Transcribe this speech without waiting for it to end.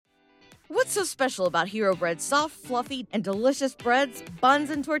What's so special about Hero Bread's soft, fluffy, and delicious breads, buns,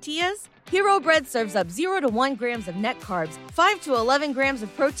 and tortillas? Hero Bread serves up 0 to 1 grams of net carbs, 5 to 11 grams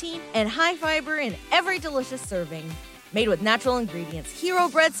of protein, and high fiber in every delicious serving. Made with natural ingredients, Hero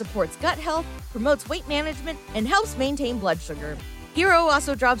Bread supports gut health, promotes weight management, and helps maintain blood sugar. Hero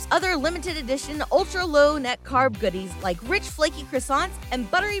also drops other limited edition ultra-low net carb goodies like rich flaky croissants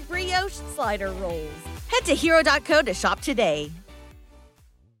and buttery brioche slider rolls. Head to hero.co to shop today.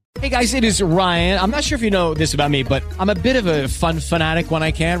 Hey guys, it is Ryan. I'm not sure if you know this about me, but I'm a bit of a fun fanatic when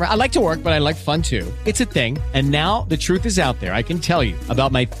I can. I like to work, but I like fun too. It's a thing. And now the truth is out there. I can tell you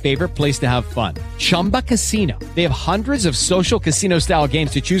about my favorite place to have fun. Chumba Casino. They have hundreds of social casino style games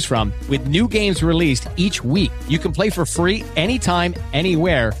to choose from with new games released each week. You can play for free anytime,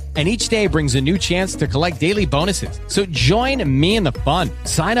 anywhere. And each day brings a new chance to collect daily bonuses. So join me in the fun.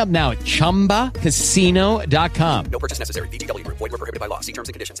 Sign up now at ChumbaCasino.com. No purchase necessary. VGW. Void where prohibited by law. See terms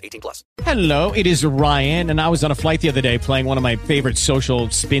and conditions. 18+. Hello, it is Ryan, and I was on a flight the other day playing one of my favorite social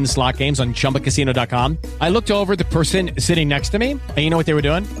spin slot games on ChumbaCasino.com. I looked over at the person sitting next to me, and you know what they were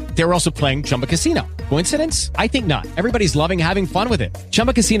doing? They were also playing Chumba Casino. Coincidence? I think not. Everybody's loving having fun with it.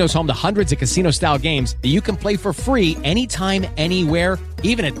 Chumba Casino is home to hundreds of casino-style games that you can play for free anytime, anywhere,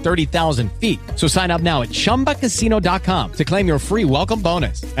 even at 30,000 feet. So sign up now at ChumbaCasino.com to claim your free welcome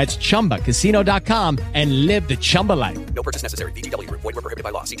bonus. That's ChumbaCasino.com and live the Chumba life. No purchase necessary. VGW. Void where prohibited by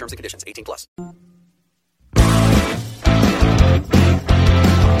law. See terms and conditions. 18+.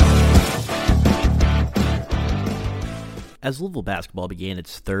 As Louisville basketball began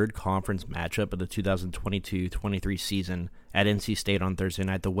its third conference matchup of the 2022-23 season at NC State on Thursday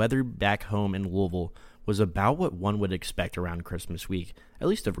night, the weather back home in Louisville was about what one would expect around Christmas week, at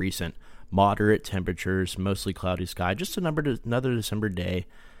least of recent. Moderate temperatures, mostly cloudy sky, just another December day.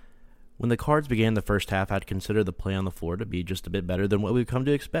 When the Cards began the first half, I'd consider the play on the floor to be just a bit better than what we've come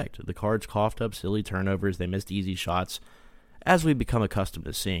to expect. The Cards coughed up silly turnovers, they missed easy shots, as we've become accustomed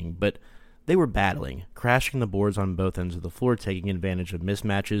to seeing, but they were battling, crashing the boards on both ends of the floor, taking advantage of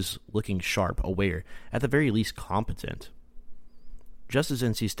mismatches, looking sharp, aware, at the very least competent. Just as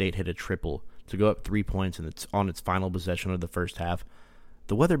NC State hit a triple to go up 3 points on its final possession of the first half,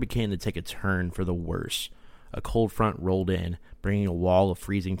 the weather began to take a turn for the worse. A cold front rolled in, bringing a wall of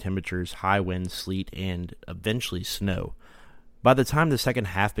freezing temperatures, high winds, sleet, and eventually snow. By the time the second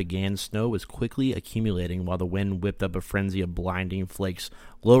half began, snow was quickly accumulating while the wind whipped up a frenzy of blinding flakes,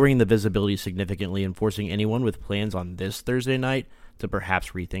 lowering the visibility significantly and forcing anyone with plans on this Thursday night to perhaps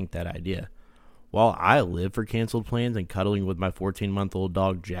rethink that idea. While I live for canceled plans and cuddling with my 14-month-old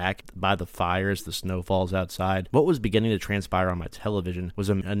dog Jack by the fire as the snow falls outside, what was beginning to transpire on my television was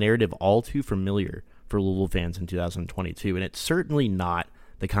a narrative all too familiar for Louisville fans in 2022, and it's certainly not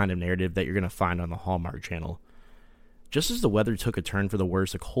the kind of narrative that you're going to find on the Hallmark Channel. Just as the weather took a turn for the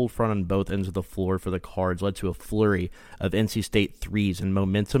worse, a cold front on both ends of the floor for the Cards led to a flurry of NC State threes and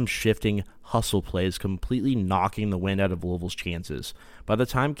momentum-shifting hustle plays, completely knocking the wind out of Louisville's chances. By the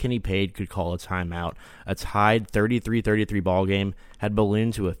time Kenny Payne could call a timeout, a tied 33-33 ballgame had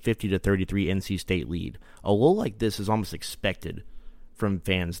ballooned to a 50-33 NC State lead. A lull like this is almost expected from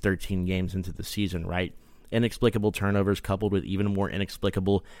fans 13 games into the season, right? Inexplicable turnovers coupled with even more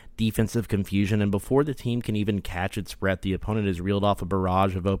inexplicable defensive confusion, and before the team can even catch its breath, the opponent has reeled off a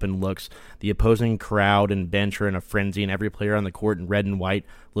barrage of open looks. The opposing crowd and bench are in a frenzy, and every player on the court in red and white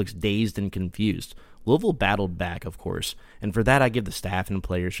looks dazed and confused. Louisville battled back, of course, and for that I give the staff and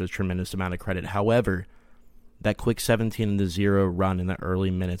players a tremendous amount of credit. However, that quick 17-0 run in the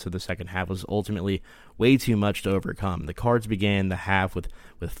early minutes of the second half was ultimately way too much to overcome. The Cards began the half with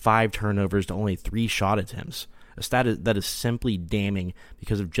 5 turnovers to only 3 shot attempts, a stat that is simply damning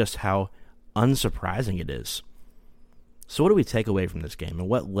because of just how unsurprising it is. So what do we take away from this game, and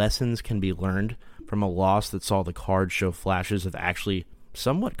what lessons can be learned from a loss that saw the Cards show flashes of actually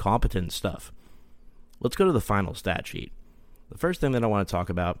somewhat competent stuff? Let's go to the final stat sheet. The first thing that I want to talk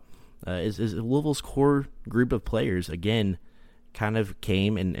about is Louisville's core group of players, again, kind of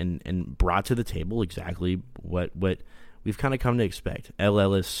came and brought to the table exactly what we've kind of come to expect. El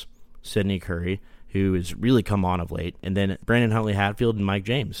Ellis, Sidney Curry, who has really come on of late, and then Brandon Huntley-Hatfield and Mike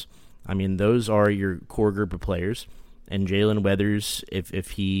James. I mean, those are your core group of players, and Jalen Weathers, if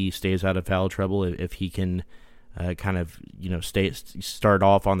he stays out of foul trouble, if he can kind of start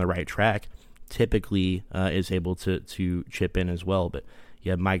off on the right track, typically is able to chip in as well, but you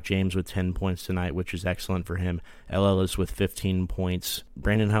have Mike James with 10 points tonight, which is excellent for him. El Ellis with 15 points.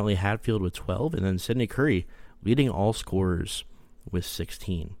 Brandon Huntley-Hatfield with 12. And then Sidney Curry leading all scorers with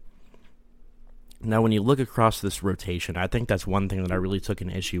 16. Now, when you look across this rotation, I think that's one thing that I really took an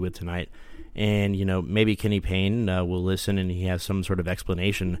issue with tonight. And, maybe Kenny Payne will listen and he has some sort of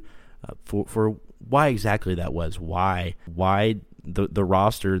explanation for why exactly that was. Why the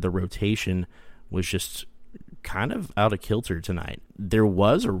roster, the rotation was just kind of out of kilter tonight. There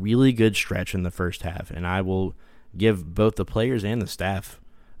was a really good stretch in the first half, and I will give both the players and the staff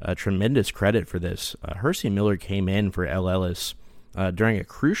tremendous credit for this. Hersey Miller came in for L. Ellis during a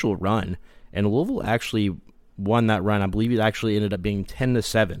crucial run, and Louisville actually won that run. I believe it actually ended up being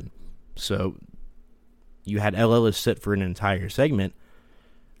 10-7. So you had L. Ellis sit for an entire segment.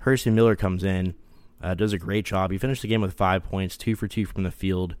 Hersey Miller comes in, does a great job. He finished the game with 5 points, 2 for 2 from the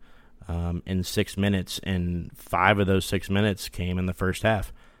field in 6 minutes, and 5 of those 6 minutes came in the first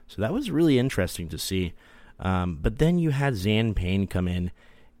half. So that was really interesting to see. But then you had Zan Payne come in,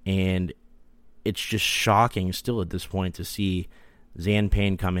 and it's just shocking still at this point to see Zan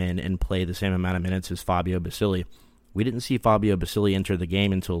Payne come in and play the same amount of minutes as Fabio Basili. We didn't see Fabio Basili enter the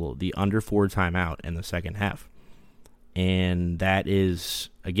game until the under 4 timeout in the second half. And that is,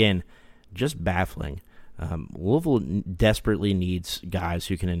 again, just baffling. Louisville desperately needs guys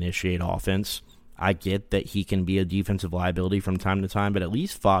who can initiate offense. I get that he can be a defensive liability from time to time, but at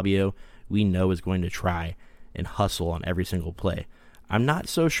least Fabio, we know, is going to try and hustle on every single play. I'm not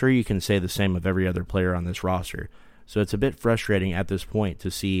so sure you can say the same of every other player on this roster. So it's a bit frustrating at this point to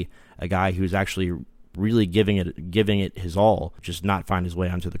see a guy who's actually really giving it his all just not find his way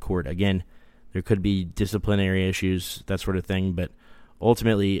onto the court. Again, there could be disciplinary issues, that sort of thing, but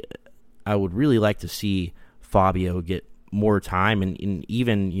ultimately I would really like to see Fabio get more time, and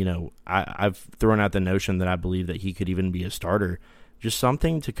even, I've thrown out the notion that I believe that he could even be a starter, just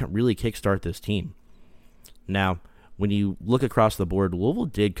something to really kickstart this team. Now, when you look across the board, Louisville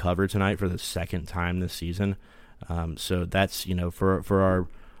did cover tonight for the second time this season. So that's, for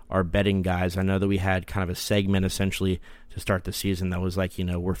our betting guys, I know that we had kind of a segment essentially to start the season that was like,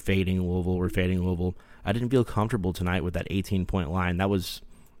 we're fading Louisville. I didn't feel comfortable tonight with that 18-point line. That was,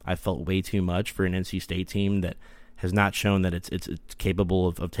 I felt, way too much for an NC State team that has not shown that it's capable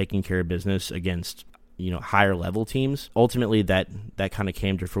of taking care of business against, higher level teams. Ultimately, that kind of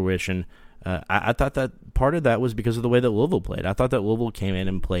came to fruition. I thought that part of that was because of the way that Louisville played. I thought that Louisville came in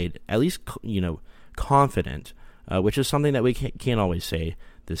and played at least, confident, which is something that we can't always say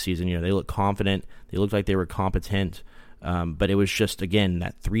this season. They look confident. They looked like they were competent. But it was just, again,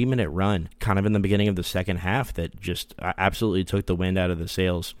 that 3-minute run kind of in the beginning of the second half that just absolutely took the wind out of the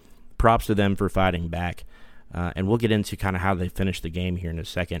sails. Props to them for fighting back. And we'll get into kind of how they finished the game here in a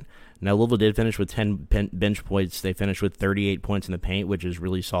second. Now, Louisville did finish with 10 bench points. They finished with 38 points in the paint, which is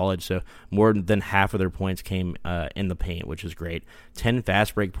really solid. So more than half of their points came in the paint, which is great. 10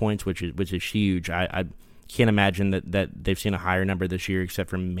 fast break points, which is huge. I can't imagine that they've seen a higher number this year, except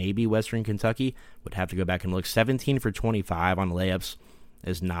for maybe Western Kentucky. Would have to go back and look. 17 for 25 on layups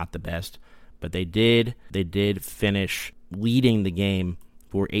is not the best, but they did finish leading the game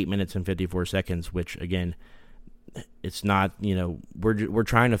for 8 minutes and 54 seconds, which, again, it's not, we're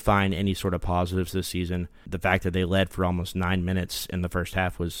trying to find any sort of positives this season. The fact that they led for almost 9 minutes in the first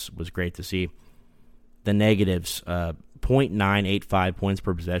half was great to see. The negatives, 0.985 points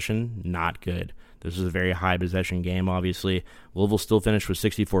per possession, not good. This is a very high possession game, obviously. Louisville still finished with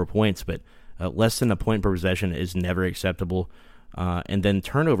 64 points, but less than a point per possession is never acceptable. And then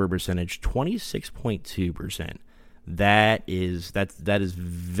turnover percentage, 26.2%. That is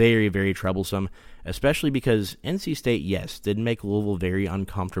very, very troublesome, especially because NC State, yes, did make Louisville very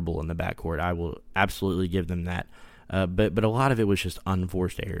uncomfortable in the backcourt. I will absolutely give them that. But a lot of it was just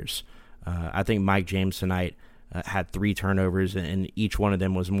unforced errors. I think Mike James tonight had 3 turnovers, and each one of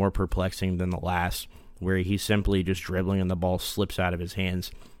them was more perplexing than the last, where he simply just dribbling and the ball slips out of his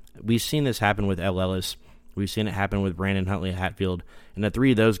hands. We've seen this happen with L. Ellis. We've seen it happen with Brandon Huntley-Hatfield, and the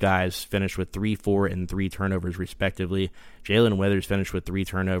 3 of those guys finished with 3, 4, and 3 turnovers respectively. Jalen Withers finished with 3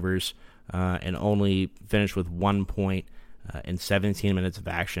 turnovers and only finished with 1 point in 17 minutes of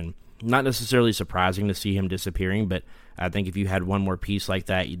action. Not necessarily surprising to see him disappearing, but I think if you had one more piece like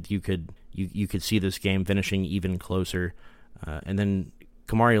that, you could see this game finishing even closer. And then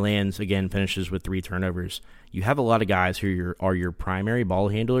Kamari Lands, again, finishes with 3 turnovers. You have a lot of guys who are your primary ball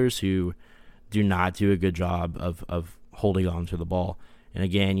handlers who do not do a good job of holding on to the ball. And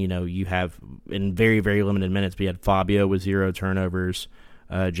again, you have in very, very limited minutes, we had Fabio with 0 turnovers,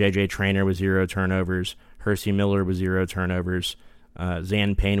 J.J. Traynor with 0 turnovers, Hersey Miller with 0 turnovers,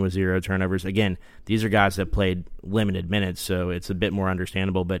 Zan Payne with 0 turnovers. Again, these are guys that played limited minutes, so it's a bit more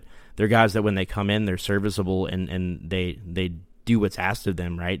understandable, but they're guys that when they come in, they're serviceable and they do what's asked of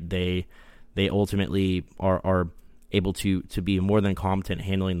them, right? They ultimately are able to be more than competent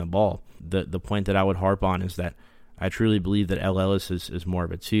handling the ball. The point that I would harp on is that I truly believe that L. Ellis is more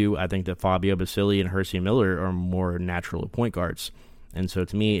of a 2. I think that Fabio Basili and Hersey Miller are more natural point guards. And so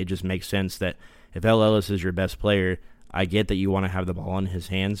to me, it just makes sense that if L. Ellis is your best player, I get that you want to have the ball in his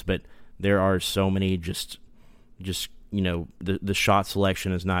hands, but there are so many just the shot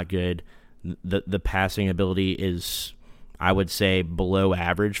selection is not good. The passing ability is, I would say, below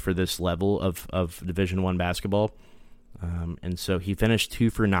average for this level of Division I basketball. And so he finished 2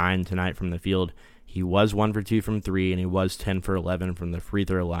 for 9 tonight from the field. He was 1 for 2 from 3, and he was 10 for 11 from the free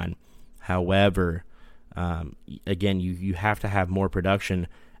throw line. However, again, you have to have more production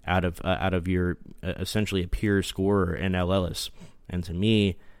out of your essentially a pure scorer in L. Ellis. And to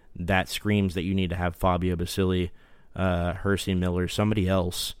me, that screams that you need to have Fabio Basili, Hersey Miller, somebody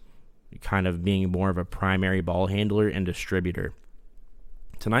else kind of being more of a primary ball handler and distributor.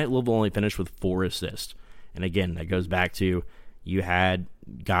 Tonight, Louisville only finished with 4 assists. And again, that goes back to you had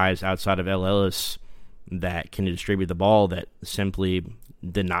guys outside of L. Ellis that can distribute the ball that simply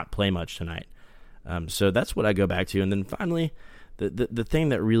did not play much tonight. So that's what I go back to. And then finally, the thing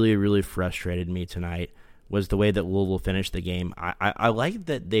that really, really frustrated me tonight was the way that Louisville finished the game. I like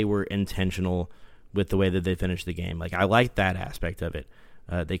that they were intentional with the way that they finished the game. Like, I like that aspect of it.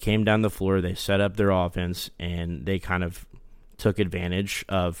 They came down the floor, they set up their offense, and they kind of took advantage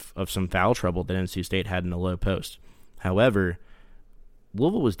of some foul trouble that NC State had in the low post. However,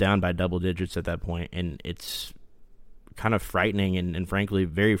 Louisville was down by double digits at that point, and it's kind of frightening and frankly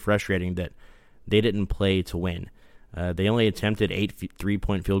very frustrating that they didn't play to win. They only attempted 8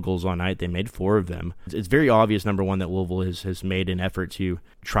 3-point field goals all night. They made 4 of them. It's very obvious, number one, that Louisville has made an effort to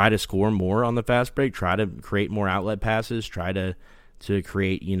try to score more on the fast break, try to create more outlet passes, try to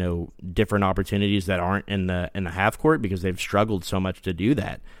create, different opportunities that aren't in the half court because they've struggled so much to do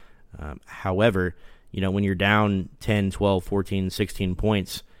that. However, when you're down 10, 12, 14, 16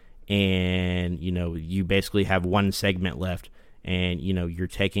 points and, you basically have one segment left and, you're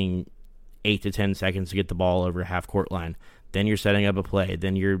taking 8 to 10 seconds to get the ball over half court line, then you're setting up a play,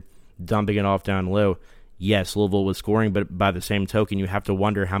 then you're dumping it off down low. Yes, Louisville was scoring, but by the same token, you have to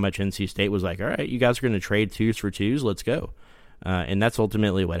wonder how much NC State was like, all right, you guys are going to trade 2s for 2s, let's go. And that's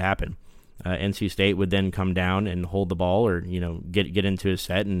ultimately what happened. NC State would then come down and hold the ball or, get into a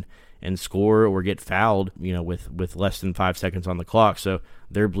set and score or get fouled, with less than 5 seconds on the clock. So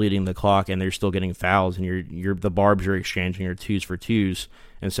they're bleeding the clock and they're still getting fouls, and the barbs you're exchanging are 2s for 2s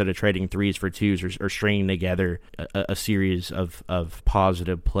instead of trading 3s for 2s or stringing together a series of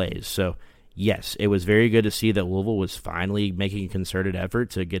positive plays. So yes, it was very good to see that Louisville was finally making a concerted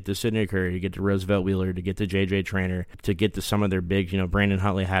effort to get to Sidney Curry, to get to Roosevelt Wheeler, to get to J.J. Traynor, to get to some of their big, Brandon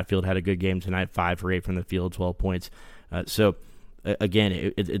Huntley Hatfield had a good game tonight, 5 for 8 from the field, 12 points. So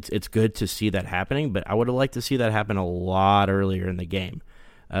again, it's good to see that happening, but I would have liked to see that happen a lot earlier in the game.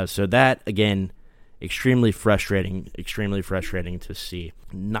 So that, again, extremely frustrating to see.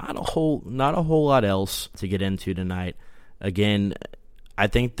 Not a whole lot else to get into tonight. Again, I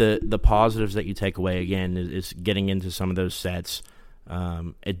think the positives that you take away, again, is getting into some of those sets.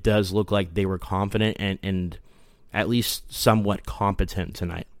 It does look like they were confident and at least somewhat competent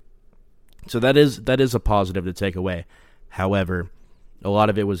tonight. So that is a positive to take away. However, a lot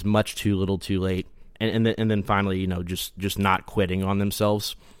of it was much too little too late. And then finally, just not quitting on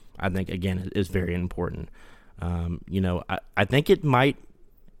themselves, I think, again, is very important. I think it might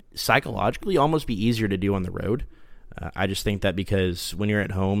psychologically almost be easier to do on the road. I just think that because when you're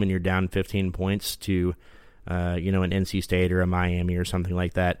at home and you're down 15 points to, an NC State or a Miami or something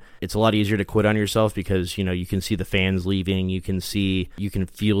like that, it's a lot easier to quit on yourself because, you can see the fans leaving. You can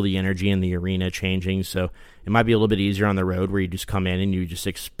feel the energy in the arena changing. So it might be a little bit easier on the road where you just come in and you just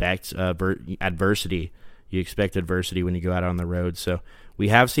expect adversity. You expect adversity when you go out on the road. So we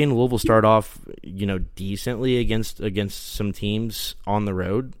have seen Louisville start off, decently against some teams on the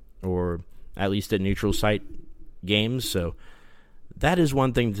road or at least at neutral site games. So that is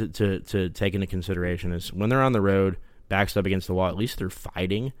one thing to take into consideration is when they're on the road, backs up against the wall, at least they're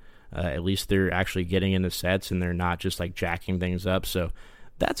fighting. At least they're actually getting into sets and they're not just like jacking things up. So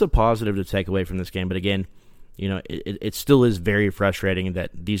that's a positive to take away from this game. But again, it still is very frustrating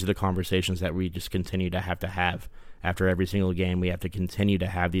that these are the conversations that we just continue to have after every single game. We have to continue to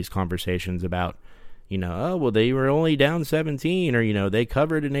have these conversations about, they were only down 17 or, they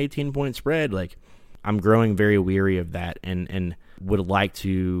covered an 18-point spread. Like, I'm growing very weary of that and would like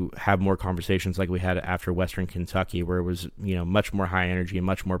to have more conversations like we had after Western Kentucky where it was, much more high energy and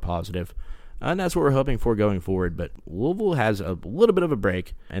much more positive. And that's what we're hoping for going forward. But Louisville has a little bit of a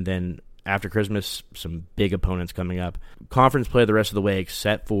break, and then after Christmas, some big opponents coming up. Conference play the rest of the way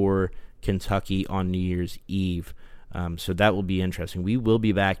except for Kentucky on New Year's Eve. So that will be interesting. We will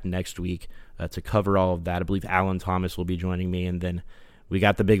be back next week to cover all of that. I believe Alan Thomas will be joining me, and then we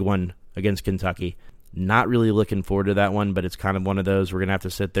got the big one against Kentucky. Not really looking forward to that one, but it's kind of one of those we're going to have to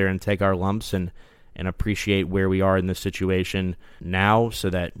sit there and take our lumps and appreciate where we are in this situation now so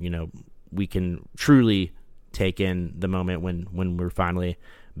that, we can truly take in the moment when we're finally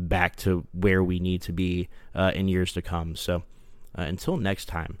back to where we need to be in years to come. So until next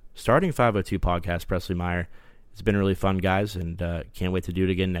time, Starting 502 Podcast, Presley Meyer. It's been really fun, guys, and can't wait to do it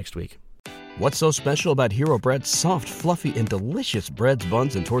again next week. What's so special about Hero Bread's soft, fluffy, and delicious breads,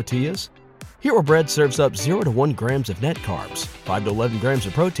 buns, and tortillas? Hero Bread serves up 0 to 1 grams of net carbs, 5 to 11 grams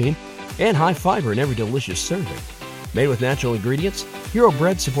of protein, and high fiber in every delicious serving. Made with natural ingredients, Hero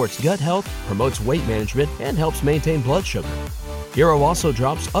Bread supports gut health, promotes weight management, and helps maintain blood sugar. Hero also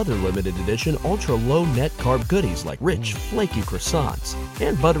drops other limited edition ultra-low net carb goodies like rich, flaky croissants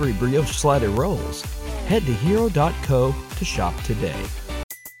and buttery brioche slider rolls. Head to hero.co to shop today.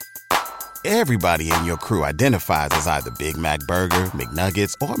 Everybody in your crew identifies as either Big Mac Burger,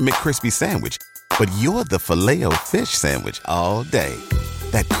 McNuggets, or McCrispy Sandwich. But you're the Filet-O-Fish Sandwich all day.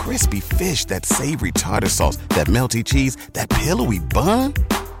 That crispy fish, that savory tartar sauce, that melty cheese, that pillowy bun.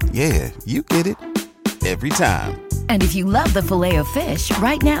 Yeah, you get it. Every time. And if you love the Filet-O-Fish,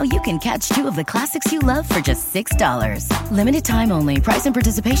 right now you can catch 2 of the classics you love for just $6. Limited time only. Price and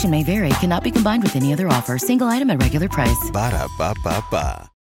participation may vary. Cannot be combined with any other offer. Single item at regular price. Ba-da-ba-ba-ba.